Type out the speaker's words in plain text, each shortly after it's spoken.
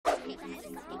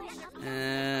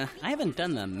haven't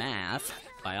done the math.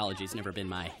 Biology's never been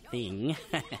my thing.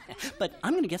 But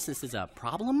I'm gonna guess this is a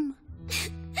problem?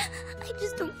 I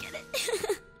just don't get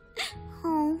it.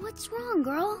 Oh, what's wrong,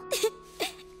 girl?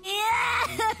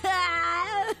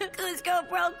 Cusco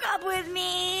broke up with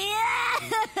me.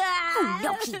 Oh,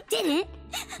 no, he didn't.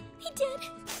 He did.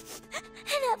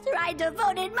 And after I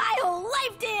devoted my whole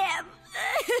life to him.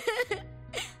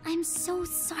 I'm so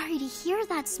sorry to hear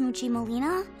that, Smoochie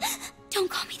Malina. Don't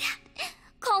call me that.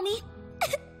 Call me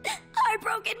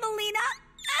Heartbroken Malina.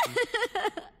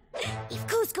 If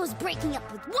Cusco's breaking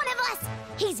up with one of us,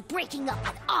 he's breaking up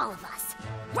with all of us.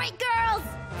 Right, girls?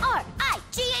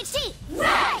 R-I-G-H-T.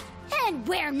 Right! And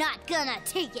we're not gonna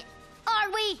take it, are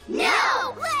we?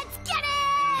 No! Let's get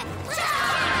it!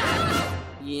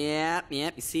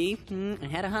 Yep, you see? I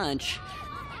had a hunch.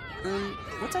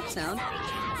 What's that sound?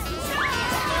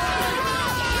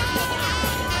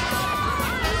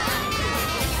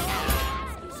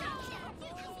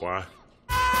 What?